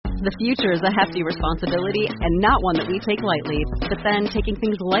The future is a hefty responsibility and not one that we take lightly. But then taking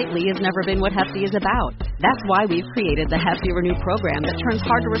things lightly has never been what Hefty is about. That's why we've created the Hefty Renew program that turns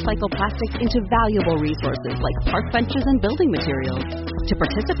hard-to-recycle plastics into valuable resources like park benches and building materials. To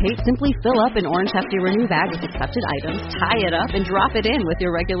participate, simply fill up an orange Hefty Renew bag with accepted items, tie it up, and drop it in with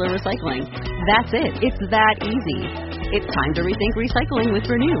your regular recycling. That's it. It's that easy. It's time to rethink recycling with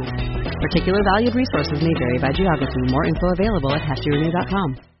Renew. Particular valued resources may vary by geography. More info available at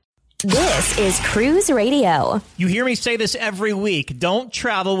heftyrenew.com. This is Cruise Radio. You hear me say this every week. Don't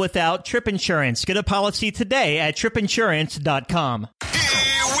travel without trip insurance. Get a policy today at tripinsurance.com.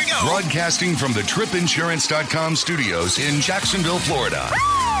 Here we go. Broadcasting from the tripinsurance.com studios in Jacksonville, Florida.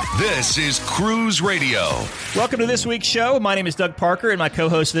 This is Cruise Radio. Welcome to this week's show. My name is Doug Parker, and my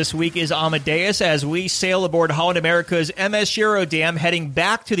co-host this week is Amadeus as we sail aboard Holland America's MS Eurodam, heading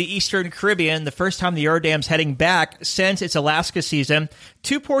back to the Eastern Caribbean, the first time the Eurodam's heading back since its Alaska season.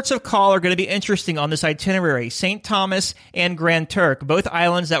 Two ports of call are going to be interesting on this itinerary, St. Thomas and Grand Turk, both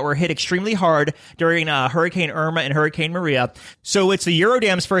islands that were hit extremely hard during Hurricane Irma and Hurricane Maria. So it's the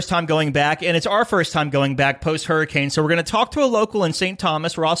Eurodam's first time going back, and it's our first time going back post-hurricane. So we're going to talk to a local in St.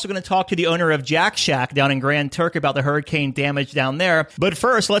 Thomas. We're also going to talk to the owner of Jack Shack down in Grand Turk about the hurricane damage down there. But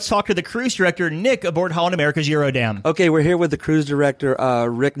first, let's talk to the cruise director, Nick, aboard Holland America's Eurodam. Okay, we're here with the cruise director,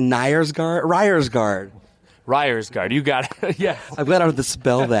 Rick Ryersgaard. Ryersgaard, you got it. Yeah. I'm glad I don't have to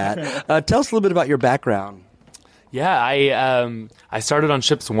spell that. Tell us a little bit about your background. Yeah, I started on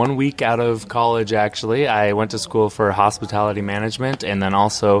ships 1 week out of college, actually. I went to school for hospitality management and then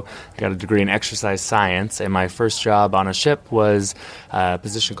also got a degree in exercise science. And my first job on a ship was a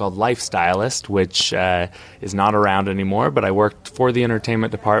position called lifestylist, which is not around anymore. But I worked for the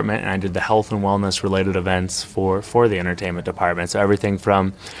entertainment department, and I did the health and wellness related events for the entertainment department. So everything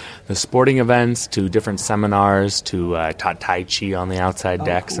from the sporting events to different seminars to taught Tai Chi on the outside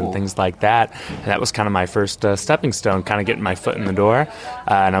decks and things like that. And that was kind of my first stepping stone, kind of getting my foot in the door.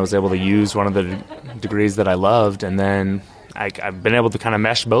 And I was able to use one of the degrees that I loved, and then I've been able to kind of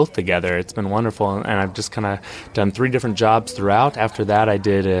mesh both together. It's been wonderful, and I've just kind of done 3 different jobs throughout. After that, I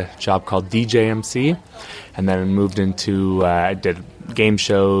did a job called DJMC, and then moved into, I did game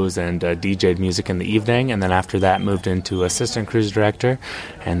shows and DJ'd music in the evening, and then after that moved into assistant cruise director,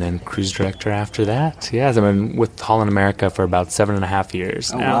 and then cruise director after that. Yes, I've been with Holland America for about 7.5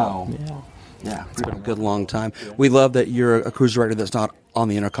 years now. Wow. Yeah, it's been a good long time. We love that you're a cruise director that's not on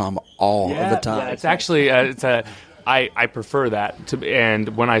the intercom all of the time. Yeah, it's actually, I prefer that.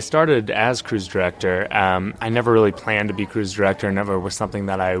 And when I started as cruise director, I never really planned to be cruise director. Never was something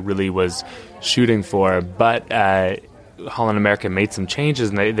that I really was shooting for. But Holland America made some changes,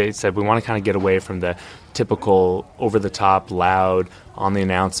 and they said we want to kind of get away from the typical over-the-top, loud, on the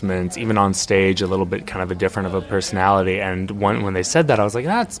announcements, even on stage, a little bit kind of a different of a personality. And when they said that, I was like,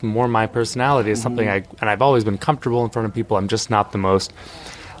 that's more my personality. It's something and I've always been comfortable in front of people. I'm just not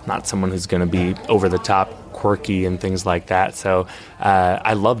someone who's going to be over-the-top, quirky, and things like that. So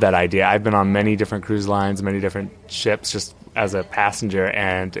I love that idea. I've been on many different cruise lines, many different ships, just as a passenger,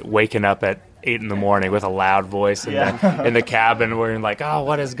 and waking up at 8 in the morning with a loud voice in the cabin where you're like, oh,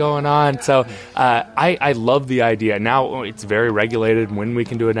 what is going on? So I love the idea. Now it's very regulated when we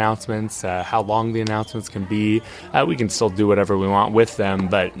can do announcements, how long the announcements can be. We can still do whatever we want with them.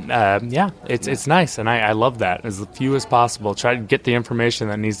 But it's nice. And I love that. As few as possible. Try to get the information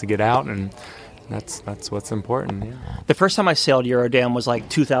that needs to get out, and that's what's important. Yeah. The first time I sailed Eurodam was like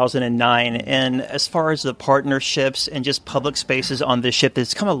 2009, and as far as the partnerships and just public spaces on this ship,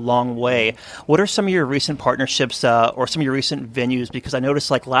 it's come a long way. What are some of your recent partnerships or some of your recent venues? Because I noticed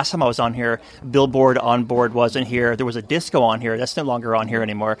like last time I was on here, Billboard On Board wasn't here. There was a disco on here. That's no longer on here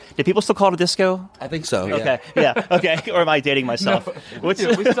anymore. Do people still call it a disco? I think so, yeah. Okay, yeah, okay. Or am I dating myself? No, we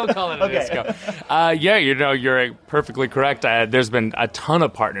still call it a disco. You're perfectly correct. There's been a ton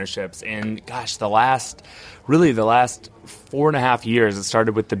of partnerships, and gosh, the last 4.5 years, it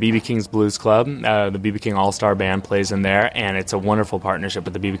started with the B.B. King's Blues Club. The B.B. King All-Star Band plays in there, and it's a wonderful partnership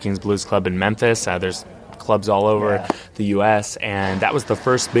with the B.B. King's Blues Club in Memphis. There's clubs all over the U.S., and that was the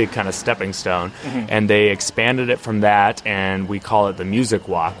first big kind of stepping stone. Mm-hmm. And they expanded it from that, and we call it the Music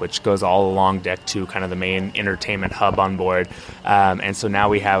Walk, which goes all along deck 2, kind of the main entertainment hub on board. And so now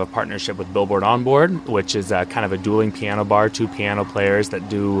we have a partnership with Billboard On Board, which is kind of a dueling piano bar, 2 piano players that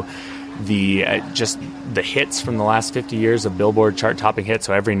do just the hits from the last 50 years of Billboard chart-topping hits.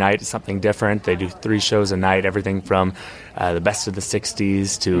 So every night is something different. They do 3 shows a night, everything from the best of the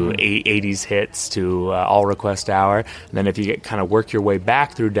 60s to 80s hits to All Request Hour. And then if you kind of work your way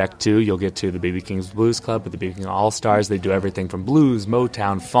back through Deck 2, you'll get to the B.B. King's Blues Club with the B.B. King All-Stars. They do everything from blues,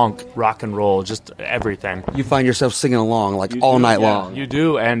 Motown, funk, rock and roll, just everything. You find yourself singing along all night long. You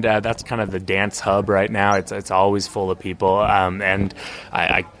do, and that's kind of the dance hub right now. It's always full of people, and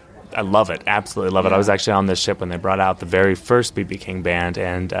I love it, absolutely love it. I was actually on this ship when they brought out the very first B.B. King band,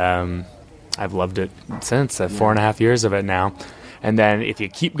 and I've loved it since. 4.5 years of it now. And then if you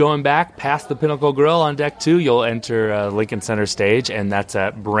keep going back past the Pinnacle Grill on Deck 2, you'll enter Lincoln Center Stage, and that's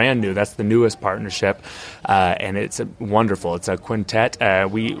brand new. That's the newest partnership, and it's wonderful. It's a quintet.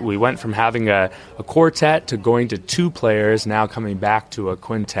 We went from having a quartet to going to 2 players, now coming back to a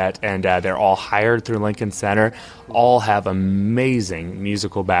quintet, and they're all hired through Lincoln Center, all have amazing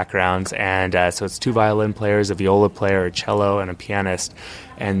musical backgrounds, and so it's 2 violin players, a viola player, a cello, and a pianist.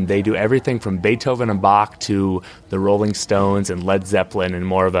 And they do everything from Beethoven and Bach to the Rolling Stones and Led Zeppelin in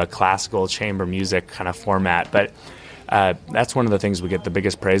more of a classical chamber music kind of format. But that's one of the things we get the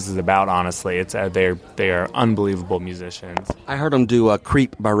biggest praises about, honestly. It's they are unbelievable musicians. I heard them do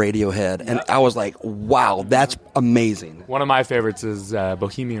Creep by Radiohead, and I was like, wow, that's amazing. One of my favorites is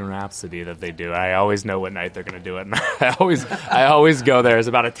Bohemian Rhapsody that they do. I always know what night they're going to do it. And I always go there. It's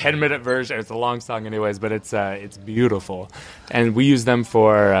about a 10-minute version. It's a long song anyways, but it's beautiful. And we use them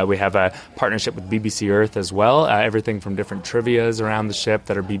for, we have a partnership with BBC Earth as well, everything from different trivias around the ship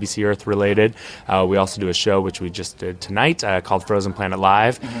that are BBC Earth related. We also do a show, which we just did tonight, called Frozen Planet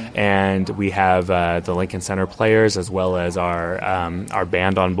Live, and we have the Lincoln Center players as well as our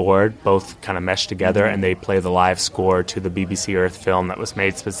band on board, both kind of meshed together, and they play the live score to the BBC Earth film that was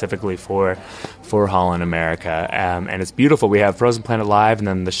made specifically for Holland, America, and it's beautiful. We have Frozen Planet Live, and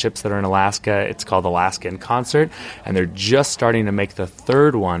then the ships that are in Alaska, it's called Alaska in Concert, and they're just starting to make the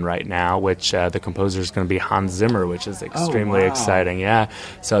 3rd one right now, which the composer is going to be Hans Zimmer, which is extremely exciting. Yeah,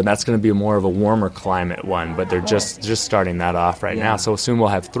 so that's going to be more of a warmer climate one, but they're just starting that off right now. So soon we'll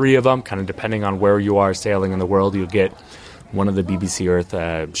have 3 of them, kind of depending on where you are sailing in the world. You'll get one of the BBC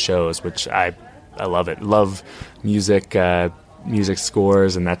Earth shows, which I love it. Love music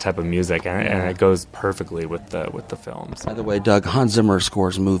scores and that type of music, and it goes perfectly with the films. By the way, Doug, Hans Zimmer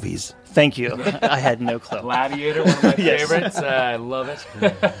scores movies. Thank you. I had no clue. Gladiator, one of my favorites. I love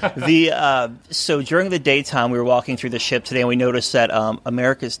it. So during the daytime, we were walking through the ship today, and we noticed that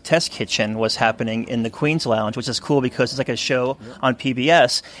America's Test Kitchen was happening in the Queen's Lounge, which is cool because it's like a show on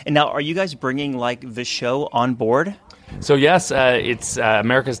PBS. And now, are you guys bringing the show on board? So yes, it's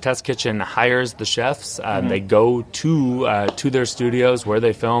America's Test Kitchen hires the chefs. They go to their studios where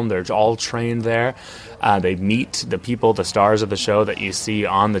they film. They're all trained there. They meet the people, the stars of the show that you see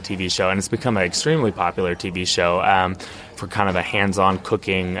on the TV show, and it's become an extremely popular TV show for kind of a hands-on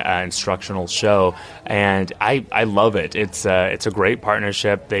cooking instructional show. And I love it. It's a great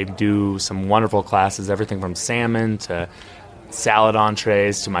partnership. They do some wonderful classes, everything from salmon to salad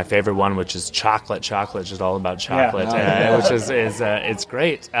entrees to my favorite one, which is chocolate, just all about chocolate, which is it's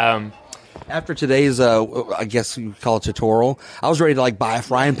great. After today's, I guess you call it tutorial, I was ready to buy a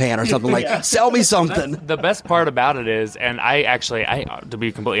frying pan or something, sell me something. The best part about it is, and I to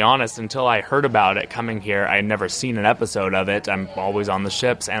be completely honest, until I heard about it coming here, I had never seen an episode of it. I'm always on the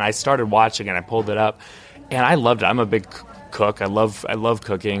ships, and I started watching and I pulled it up, and I loved it. I'm a big cook. I love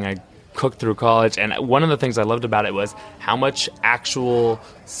cooking. I cooked through college, and one of the things I loved about it was how much actual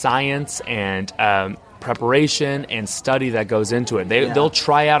science and preparation and study that goes into it. They'll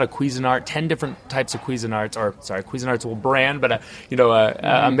try out a Cuisinart, 10 different types of Cuisinarts, Cuisinart's a brand, but a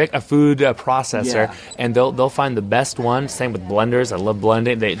food processor, and they'll find the best one. Same with blenders. I love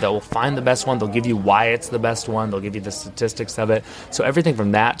blending. They'll find the best one. They'll give you why it's the best one. They'll give you the statistics of it. So everything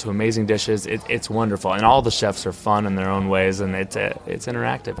from that to amazing dishes, it's wonderful. And all the chefs are fun in their own ways, and it's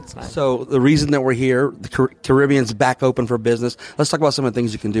interactive. It's nice. So the reason that we're here, the Caribbean's back open for business. Let's talk about some of the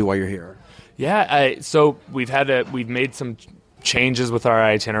things you can do while you're here. Yeah, so we've made some changes with our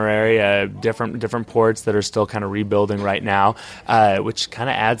itinerary, different ports that are still kind of rebuilding right now, which kind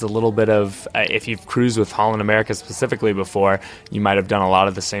of adds a little bit of, if you've cruised with Holland America specifically before, you might have done a lot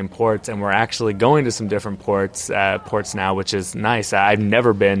of the same ports, and we're actually going to some different ports now, which is nice. I've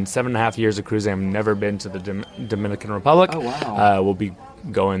never been, 7.5 years of cruising, I've never been to the Dominican Republic. Oh, wow. We'll be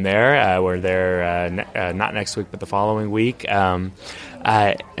going there. We're there not next week, but the following week. And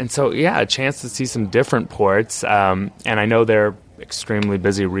so, a chance to see some different ports. And I know they're extremely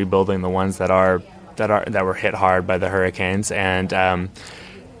busy rebuilding the ones that were hit hard by the hurricanes. And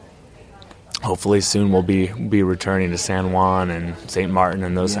hopefully soon we'll be returning to San Juan and St. Martin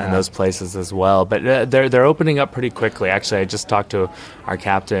and those places as well. But they're opening up pretty quickly. Actually, I just talked to our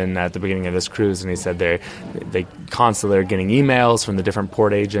captain at the beginning of this cruise, and he said they constantly are getting emails from the different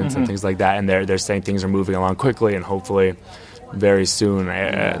port agents and things like that, and they're saying things are moving along quickly, and hopefully very soon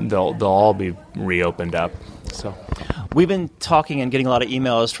they'll all be reopened up. So we've been talking and getting a lot of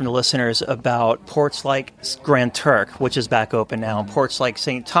emails from the listeners about ports like Grand Turk, which is back open now, and ports like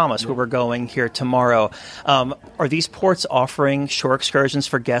St. Thomas, where we're going here tomorrow. Are these ports offering shore excursions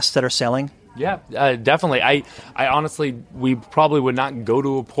for guests that are sailing? Yeah, definitely. I honestly, we probably would not go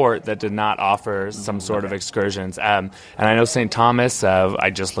to a port that did not offer some sort of excursions. And I know St. Thomas, I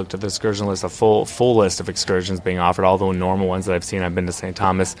just looked at the excursion list, a full list of excursions being offered, all the normal ones that I've seen. I've been to St.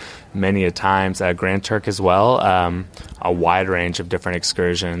 Thomas many a times. Grand Turk as well, a wide range of different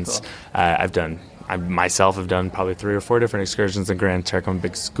excursions. Cool. I myself have done probably 3 or 4 different excursions in Grand Turk. I'm a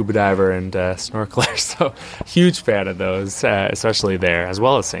big scuba diver and snorkeler, so huge fan of those, especially there, as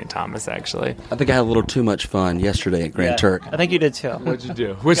well as St. Thomas, actually. I think I had a little too much fun yesterday at Grand Turk. I think you did, too. What'd you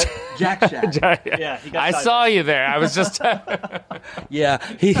do? Jack Shack. I saw you there. I was just... Yeah,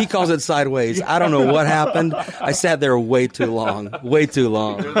 he calls it sideways. I don't know what happened. I sat there way too long.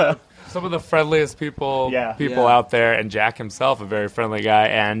 Some of the friendliest people out there, and Jack himself, a very friendly guy,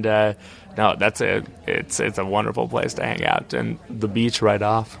 and... No, that's it. It's a wonderful place to hang out, and the beach right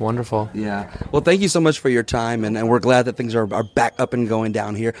off. Wonderful. Yeah. Well, thank you so much for your time, and we're glad that things are back up and going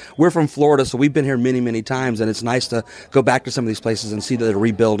down here. We're from Florida, so we've been here many, many times, and it's nice to go back to some of these places and see that they're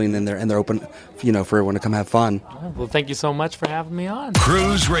rebuilding and they're open, for everyone to come have fun. Well, thank you so much for having me on.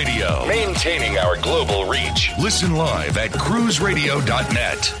 Cruise Radio, maintaining our global reach. Listen live at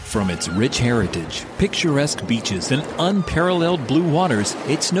cruiseradio.net. From its rich heritage, picturesque beaches, and unparalleled blue waters,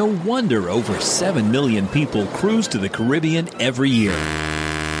 it's no wonder over 7 million people cruise to the Caribbean every year.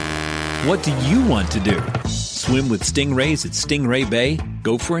 What do you want to do? Swim with stingrays at Stingray Bay?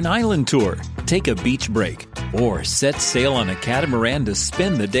 Go for an island tour? Take a beach break? Or set sail on a catamaran to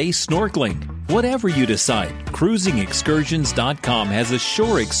spend the day snorkeling? Whatever you decide, CruisingExcursions.com has a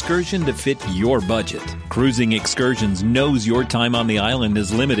shore excursion to fit your budget. Cruising Excursions knows your time on the island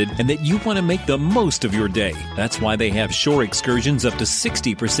is limited and that you want to make the most of your day. That's why they have shore excursions up to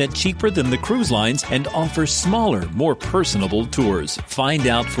 60% cheaper than the cruise lines and offer smaller, more personable tours. Find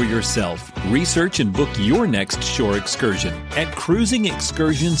out for yourself. Research and book your next shore excursion at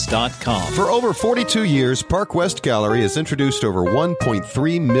CruisingExcursions.com. For over 42 years, Park West Gallery has introduced over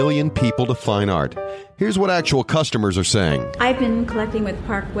 1.3 million people to fine art. Here's what actual customers are saying. I've been collecting with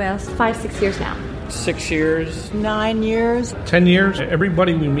Park West 5-6 years now. 6 years. 9 years. 10 years.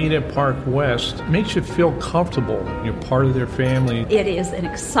 Everybody we meet at Park West makes you feel comfortable. You're part of their family. It is an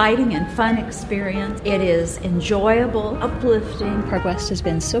exciting and fun experience. It is enjoyable, uplifting. Park West has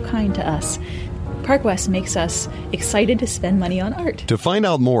been so kind to us. Park West makes us excited to spend money on art. To find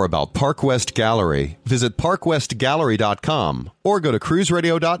out more about Park West Gallery, visit parkwestgallery.com or go to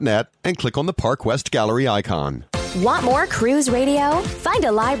cruiseradio.net and click on the Park West Gallery icon. Want more Cruise Radio? Find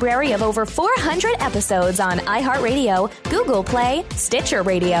a library of over 400 episodes on iHeartRadio, Google Play, Stitcher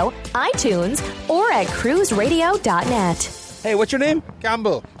Radio, iTunes, or at cruiseradio.net. Hey, what's your name?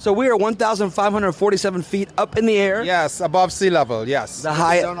 Campbell. So we are 1,547 feet up in the air. Yes, above sea level, yes. The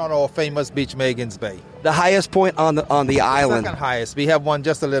highest down on our famous beach, Megan's Bay. The highest point on the island. Second highest. We have one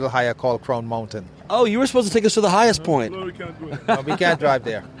just a little higher called Crown Mountain. Oh, you were supposed to take us to the highest point. No, we can't do it. No, we can't drive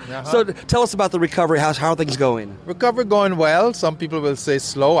there. Uh-huh. So tell us about the recovery. How are things going? Recovery going well. Some people will say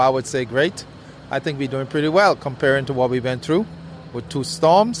slow. I would say great. I think we're doing pretty well comparing to what we went through with 2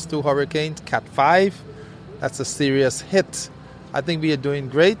 storms, 2 hurricanes, Cat 5. That's a serious hit. I think we are doing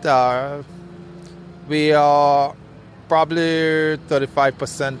great. We are probably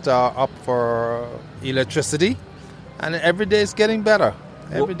 35% up for electricity, and every day is getting better.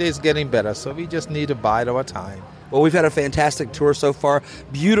 Every day is getting better, so we just need to bide our time. Well, we've had a fantastic tour so far.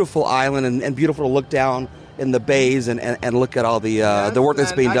 Beautiful island and beautiful to look down in the bays and look at all the work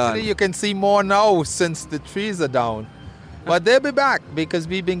that's being done. Actually, you can see more now since the trees are down. But they'll be back because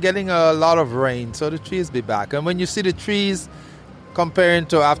we've been getting a lot of rain, so the trees be back. And when you see the trees comparing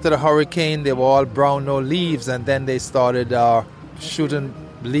to after the hurricane, they were all brown, no leaves, and then they started shooting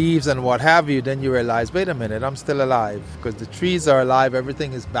leaves and what have you, then you realize, wait a minute, I'm still alive because the trees are alive,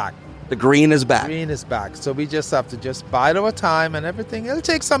 everything is back. The green is back. Green is back. So we just have to just bide our time and everything. It'll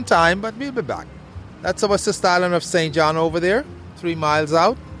take some time, but we'll be back. That's our sister island of St. John over there, 3 miles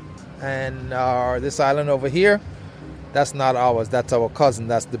out. And this island over here, that's not ours. That's our cousin.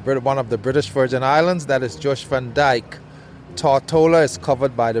 That's one of the British Virgin Islands. That is Josh van Dyke, Tortola is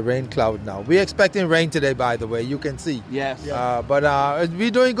covered by the rain cloud now. We're expecting rain today, by the way. You can see. Yes. But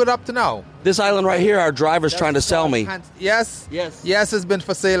we're doing good up to now. This island right here, our driver's trying to sell me. Yes. It's been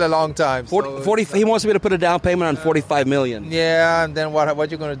for sale a long time. 40, he wants me to put a down payment on $45 million. Yeah, and then what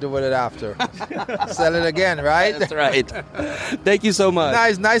you going to do with it after? Sell it again, right? That's right. Thank you so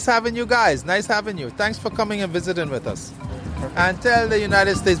much. Nice having you guys. Nice having you. Thanks for coming and visiting with us. And tell the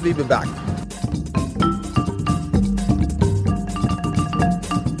United States we'll be back.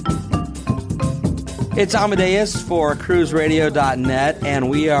 It's Amadeus for cruiseradio.net, and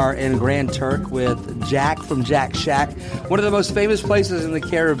we are in Grand Turk with Jack from Jack Shack, one of the most famous places in the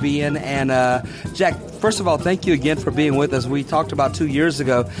Caribbean. And Jack, first of all, thank you again for being with us. We talked about 2 years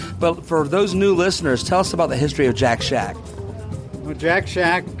ago, but for those new listeners, tell us about the history of Jack Shack. Well, Jack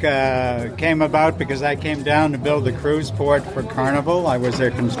Shack came about because I came down to build the cruise port for Carnival. I was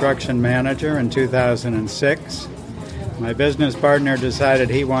their construction manager in 2006. My business partner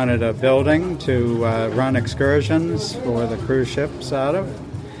decided he wanted a building to run excursions for the cruise ships out of.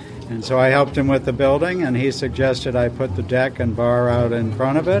 And so I helped him with the building, and he suggested I put the deck and bar out in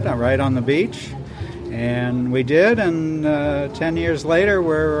front of it, right on the beach. And we did, and 10 years later,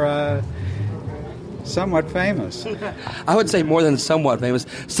 we're somewhat famous. I would say more than somewhat famous.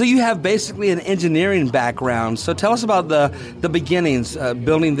 So you have basically an engineering background. So tell us about the beginnings,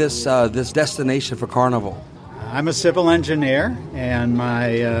 building this destination for Carnival. I'm a civil engineer, and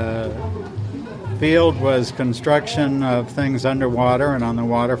my field was construction of things underwater and on the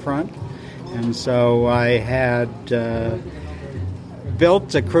waterfront. And so I had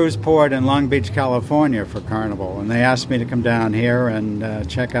built a cruise port in Long Beach, California for Carnival, and they asked me to come down here and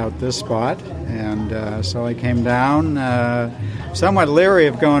check out this spot. And so I came down, somewhat leery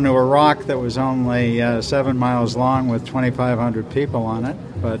of going to a rock that was only 7 miles long with 2,500 people on it,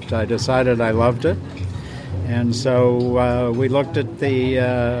 but I decided I loved it. And so we looked at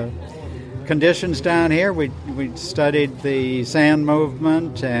the conditions down here. We studied the sand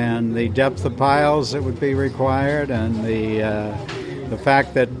movement and the depth of piles that would be required, and the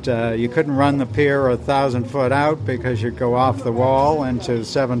fact that you couldn't run the pier 1,000 foot out because you'd go off the wall into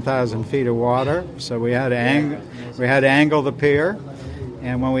 7,000 feet of water. So we had to angle the pier.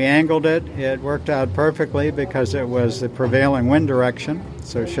 And when we angled it, it worked out perfectly because it was the prevailing wind direction.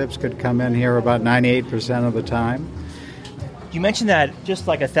 So ships could come in here about 98% of the time. You mentioned that just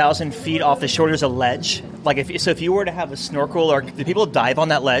like 1,000 feet off the shore, there's a ledge. Like if you were to have a snorkel, or do people dive on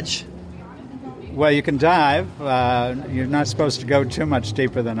that ledge? Well, you can dive. You're not supposed to go too much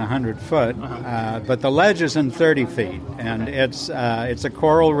deeper than 100 foot. But the ledge is in 30 feet, and it's a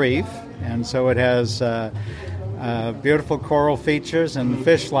coral reef, and so it has beautiful coral features and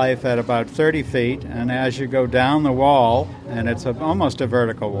fish life at about 30 feet. And as you go down the wall, and it's almost a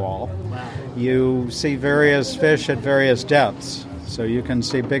vertical wall, you see various fish at various depths. So you can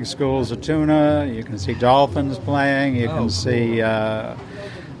see big schools of tuna, you can see dolphins playing, you can see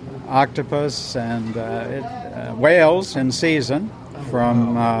octopus and whales in season.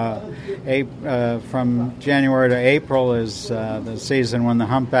 From January to April is the season when the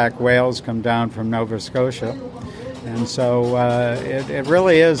humpback whales come down from Nova Scotia. And so it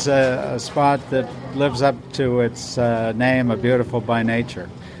really is a spot that lives up to its name of beautiful by nature.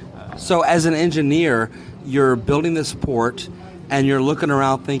 So as an engineer, you're building this port, and you're looking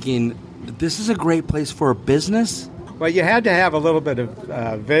around thinking, this is a great place for a business? Well, you had to have a little bit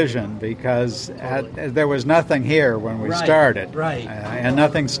of vision because there was nothing here when we started. Right. And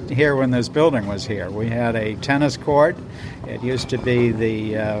nothing here when this building was here. We had a tennis court. It used to be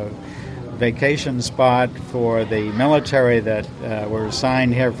the vacation spot for the military that were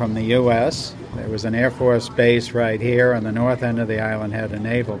assigned here from the U.S. There was an Air Force base right here, and the north end of the island had a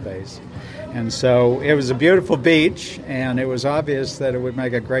naval base. And so it was a beautiful beach, and it was obvious that it would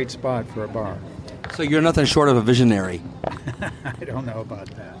make a great spot for a bar. So you're nothing short of a visionary. I don't know about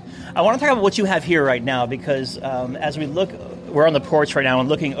that. I want to talk about what you have here right now because as we look, we're on the porch right now and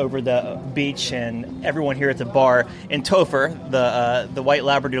looking over the beach and everyone here at the bar. And Topher, the white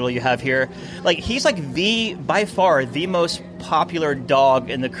Labradoodle you have here, like he's like by far the most popular dog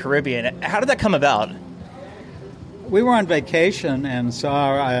in the Caribbean. How did that come about? We were on vacation and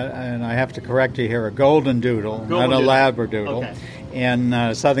saw, and I have to correct you here, a golden doodle, not a Labradoodle. Okay.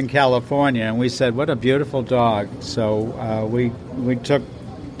 In Southern California, and we said, what a beautiful dog. So we took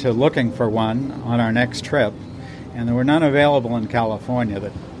to looking for one on our next trip, and there were none available in California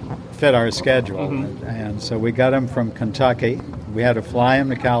that fit our schedule. Mm-hmm. And so we got him from Kentucky. We had to fly him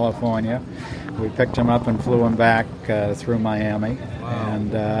to California. We picked him up and flew him back through Miami. Wow.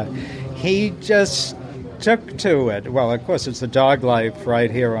 And he just took to it. Well, of course, it's the dog life right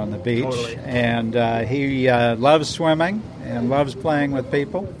here on the beach. Totally. And he loves swimming and loves playing with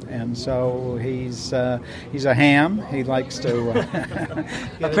people. And so he's a ham. He likes to...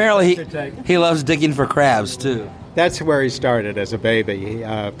 Apparently, he loves digging for crabs, too. That's where he started as a baby,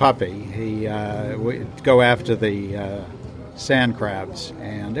 puppy. He would go after the sand crabs,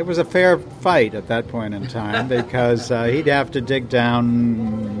 and it was a fair fight at that point in time because he'd have to dig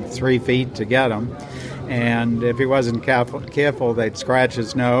down 3 feet to get them, and if he wasn't careful, they'd scratch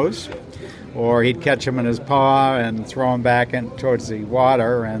his nose, or he'd catch them in his paw and throw them back towards the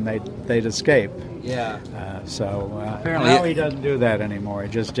water, and they'd escape. Yeah. Apparently, now he doesn't do that anymore. He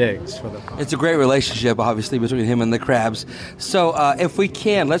just digs for the fun. It's a great relationship, obviously, between him and the crabs. So, if we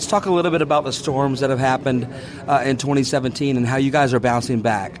can, let's talk a little bit about the storms that have happened in 2017 and how you guys are bouncing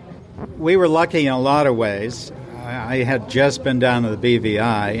back. We were lucky in a lot of ways. I had just been down to the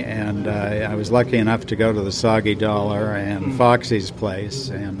BVI, and I was lucky enough to go to the Soggy Dollar and Foxy's place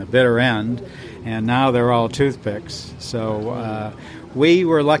and the Bitter End, and now they're all toothpicks. So we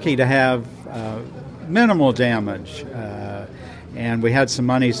were lucky to have minimal damage, and we had some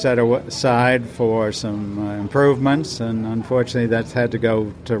money set aside for some improvements, and unfortunately that's had to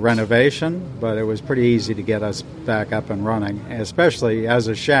go to renovation, but it was pretty easy to get us back up and running, especially as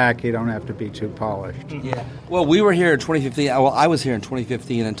a shack. You don't have to be too polished. Yeah. Well, we were here in 2015. Well, I was here in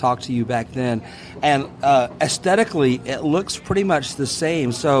 2015 and talked to you back then, and aesthetically it looks pretty much the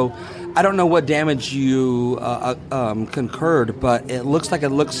same. So I don't know what damage you concurred, but it looks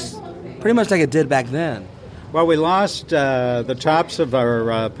pretty much like it did back then. Well, we lost the tops of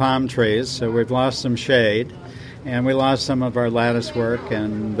our palm trees, so we've lost some shade, and we lost some of our lattice work,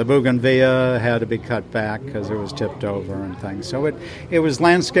 and the bougainvillea had to be cut back because it was tipped over and things. So it was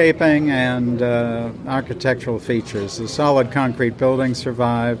landscaping and architectural features. The solid concrete building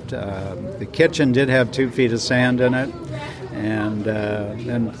survived. The kitchen did have 2 feet of sand in it, and a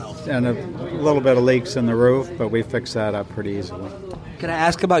little bit of leaks in the roof, but we fixed that up pretty easily. Can I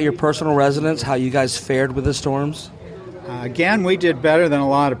ask about your personal residence, how you guys fared with the storms? Again, we did better than a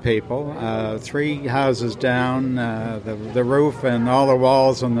lot of people. 3 houses down, the roof and all the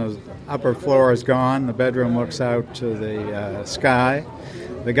walls on the upper floor is gone. The bedroom looks out to the sky.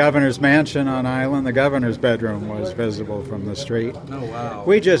 The governor's mansion on Island, the governor's bedroom was visible from the street. Oh, wow.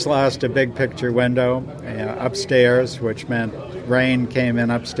 We just lost a big picture window upstairs, which meant rain came in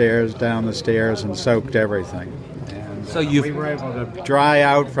upstairs, down the stairs, and soaked everything. So we were able to dry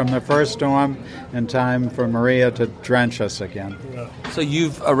out from the first storm in time for Maria to drench us again. So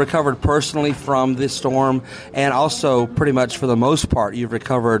you've recovered personally from this storm, and also pretty much for the most part you've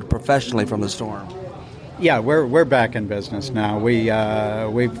recovered professionally from the storm. Yeah, we're back in business now. We've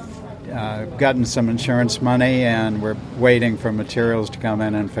gotten some insurance money, and we're waiting for materials to come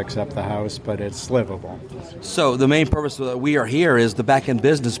in and fix up the house, but it's livable. So the main purpose that we are here is the back-end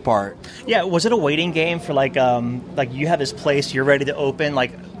business part. Yeah, was it a waiting game for like you have this place, you're ready to open,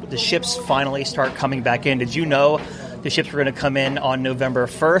 like the ships finally start coming back in? Did you know the ships were going to come in on November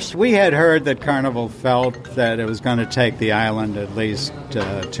 1st? We had heard that Carnival felt that it was going to take the island at least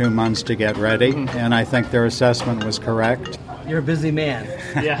 2 months to get ready, and I think their assessment was correct. You're a busy man.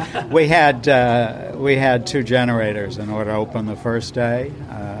 Yeah. We had 2 generators in order to open the first day,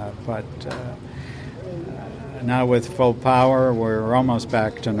 but now with full power, we're almost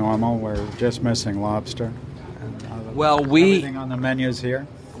back to normal. We're just missing lobster. Well, everything on the menus here.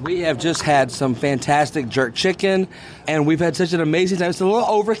 We have just had some fantastic jerk chicken, and we've had such an amazing time. It's a little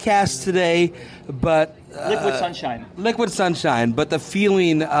overcast today, but liquid sunshine. But the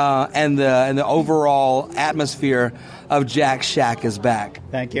feeling and the overall atmosphere of Jack's Shack is back.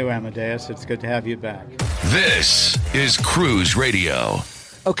 Thank you, Amadeus. It's good to have you back. This is Cruise Radio.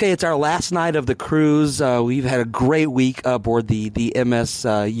 Okay, it's our last night of the cruise. We've had a great week aboard the MS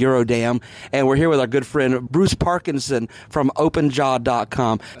Eurodam, and we're here with our good friend Bruce Parkinson from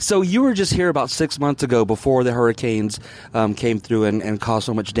OpenJaw.com. So you were just here about 6 months ago before the hurricanes came through and caused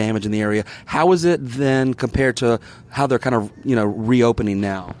so much damage in the area. How is it then compared to how they're kind of reopening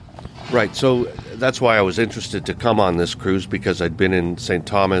now? Right, so that's why I was interested to come on this cruise, because I'd been in St.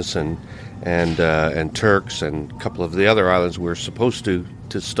 Thomas and Turks and a couple of the other islands we were supposed to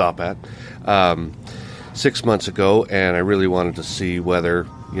stop at 6 months ago, and I really wanted to see whether,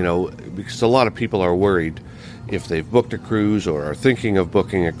 because a lot of people are worried if they've booked a cruise or are thinking of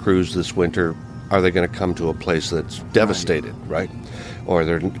booking a cruise this winter, are they going to come to a place that's devastated, right? Or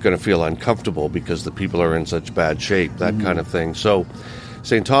they're going to feel uncomfortable because the people are in such bad shape, that kind of thing. So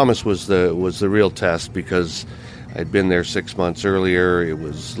St. Thomas was the real test, because I'd been there 6 months earlier. It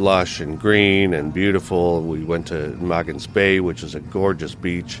was lush and green and beautiful. We went to Magens Bay, which is a gorgeous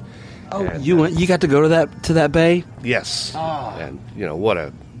beach, Oh, and, you got to go to that bay? Yes. Oh. And what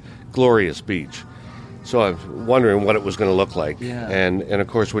a glorious beach. So I was wondering what it was going to look like. Yeah. And of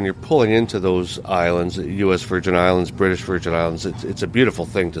course, when you're pulling into those islands, U.S. Virgin Islands, British Virgin Islands, it's a beautiful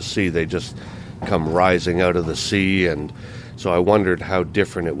thing to see. They just come rising out of the sea, and so I wondered how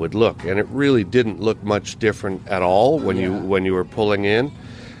different it would look. And it really didn't look much different at all when you were pulling in.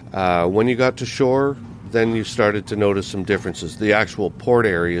 When you got to shore, then you started to notice some differences. The actual port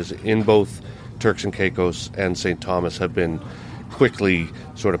areas in both Turks and Caicos and St. Thomas have been quickly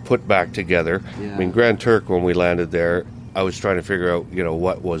sort of put back together. Yeah. I mean, Grand Turk, when we landed there, I was trying to figure out,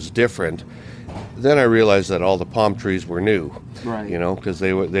 what was different. Then I realized that all the palm trees were new, right? Because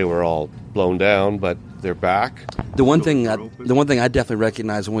they were all blown down, but they're back. The one thing I definitely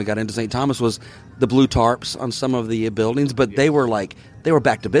recognized when we got into St. Thomas was the blue tarps on some of the buildings, but they were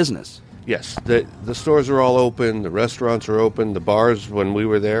back to business. Yes, the stores are all open, the restaurants are open, the bars when we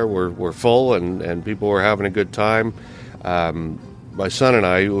were there were full, and people were having a good time. My son and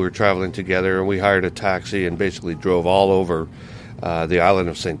I were traveling together, and we hired a taxi and basically drove all over the island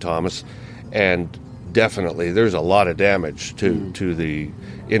of St. Thomas. And definitely, there's a lot of damage to the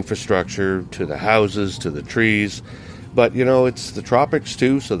infrastructure, to the houses, to the trees. But, it's the tropics,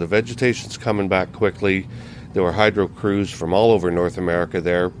 too, so the vegetation's coming back quickly. There were hydro crews from all over North America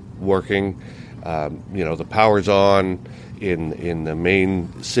there working. The power's on in the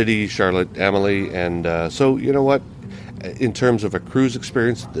main city, Charlotte, Emily. And so, you know what? In terms of a cruise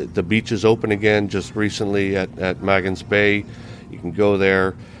experience, the beach is open again just recently at Maggins Bay. You can go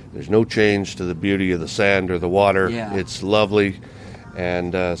there. There's no change to the beauty of the sand or the water. Yeah. It's lovely.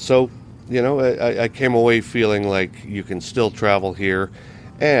 And so, I came away feeling like you can still travel here,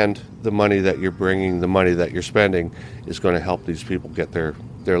 and the money that you're bringing, the money that you're spending is going to help these people get their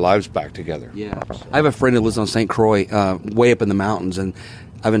lives back together. Yeah. I have a friend who lives on St. Croix, way up in the mountains, and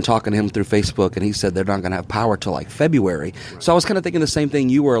I've been talking to him through Facebook, and he said they're not going to have power till like February. Right. So I was kind of thinking the same thing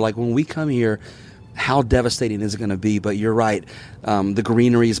you were, like when we come here, how devastating is it going to be? But you're right. The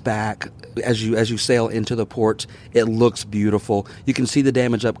greenery is back. As you sail into the ports, it looks beautiful. You can see the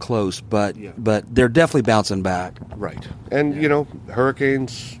damage up close, but they're definitely bouncing back. Right. And,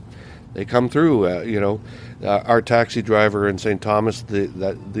 hurricanes, they come through. Our taxi driver in St. Thomas,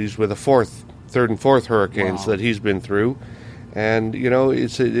 these were the third and fourth hurricanes that he's been through. And,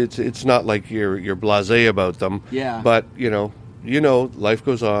 it's not like you're blasé about them. Yeah. But, life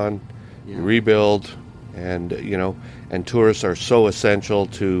goes on. You rebuild, and and tourists are so essential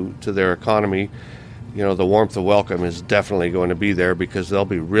to their economy. The warmth of welcome is definitely going to be there because they'll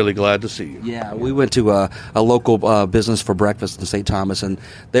be really glad to see you. Yeah, we went to a local business for breakfast in St. Thomas, and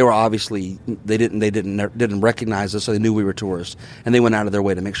they were obviously they didn't recognize us, so they knew we were tourists, and they went out of their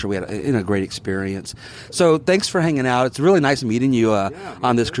way to make sure we had a great experience. So thanks for hanging out. It's really nice meeting you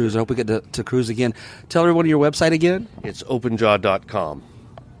on this cruise. I hope we get to cruise again. Tell everyone your website again. It's openjaw.com.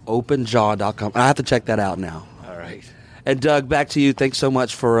 openjaw.com. I have to check that out now. All right. And Doug, back to you. Thanks so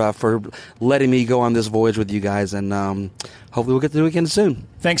much for letting me go on this voyage with you guys, and hopefully we'll get to do it again soon.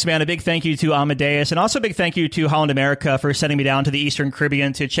 Thanks, man. A big thank you to Amadeus, and also a big thank you to Holland America for sending me down to the Eastern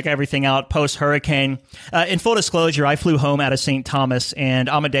Caribbean to check everything out post-hurricane. In full disclosure, I flew home out of St. Thomas, and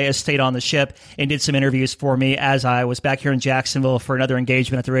Amadeus stayed on the ship and did some interviews for me as I was back here in Jacksonville for another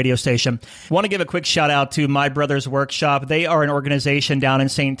engagement at the radio station. I want to give a quick shout-out to My Brother's Workshop. They are an organization down in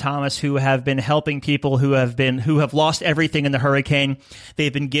St. Thomas who have been helping people who have lost everything in the hurricane.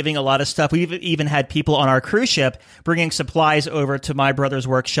 They've been giving a lot of stuff. We've even had people on our cruise ship bringing supplies over to My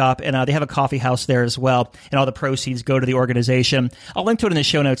Brother's Workshop, and they have a coffee house there as well, and all the proceeds go to the organization. I'll link to it in the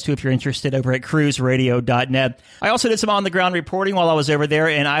show notes, too, if you're interested, over at cruiseradio.net. I also did some on-the-ground reporting while I was over there,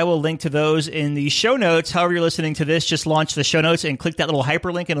 and I will link to those in the show notes. However you're listening to this, just launch the show notes and click that little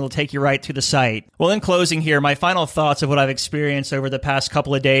hyperlink, and it'll take you right to the site. Well, in closing here, my final thoughts of what I've experienced over the past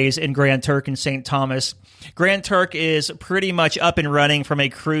couple of days in Grand Turk and St. Thomas. Grand Turk is pretty much up and running from a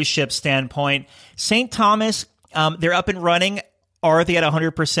cruise ship standpoint. St. Thomas, they're up and running. Are they at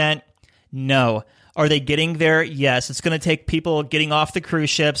 100%? No. Are they getting there? Yes. It's going to take people getting off the cruise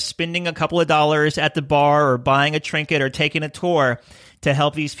ship, spending a couple of dollars at the bar or buying a trinket or taking a tour to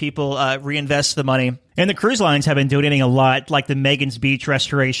help these people reinvest the money. And the cruise lines have been donating a lot, like the Maggins Beach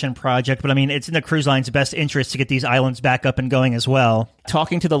Restoration Project. But I mean, it's in the cruise line's best interest to get these islands back up and going as well.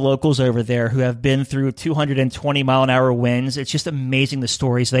 Talking to the locals over there who have been through 220 mile an hour winds, it's just amazing the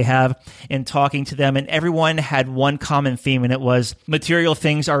stories they have. And talking to them, and everyone had one common theme, and it was material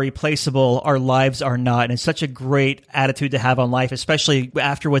things are replaceable, our lives are not. And it's such a great attitude to have on life, especially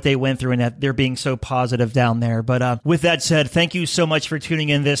after what they went through and that they're being so positive down there. But with that said, thank you so much for tuning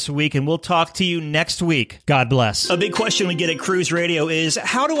in this week, and we'll talk to you next next week. God bless. A big question we get at Cruise Radio is,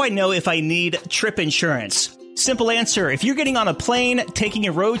 how do I know if I need trip insurance? Simple answer. If you're getting on a plane, taking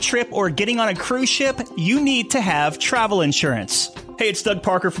a road trip, or getting on a cruise ship, you need to have travel insurance. Hey, it's Doug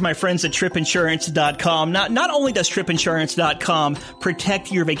Parker from my friends at tripinsurance.com. Not only does tripinsurance.com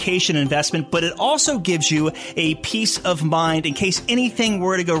protect your vacation investment, but it also gives you a peace of mind in case anything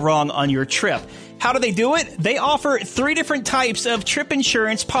were to go wrong on your trip. How do they do it? They offer 3 different types of trip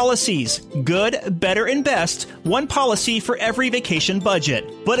insurance policies. Good, better, and best. One policy for every vacation budget.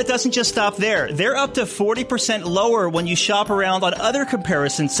 But it doesn't just stop there. They're up to 40% lower when you shop around on other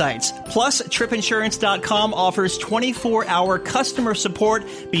comparison sites. Plus, tripinsurance.com offers 24-hour customer support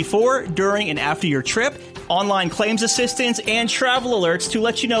before, during, and after your trip, online claims assistance, and travel alerts to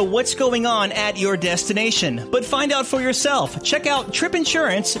let you know what's going on at your destination. But find out for yourself. Check out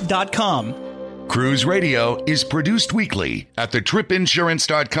tripinsurance.com. Cruise Radio is produced weekly at the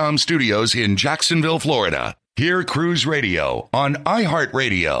tripinsurance.com studios in Jacksonville, Florida. Hear Cruise Radio on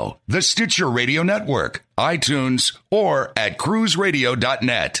iHeartRadio, the Stitcher Radio Network, iTunes, or at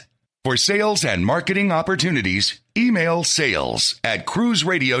cruiseradio.net. For sales and marketing opportunities, email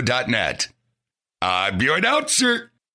sales@cruiseradio.net. I'm your announcer,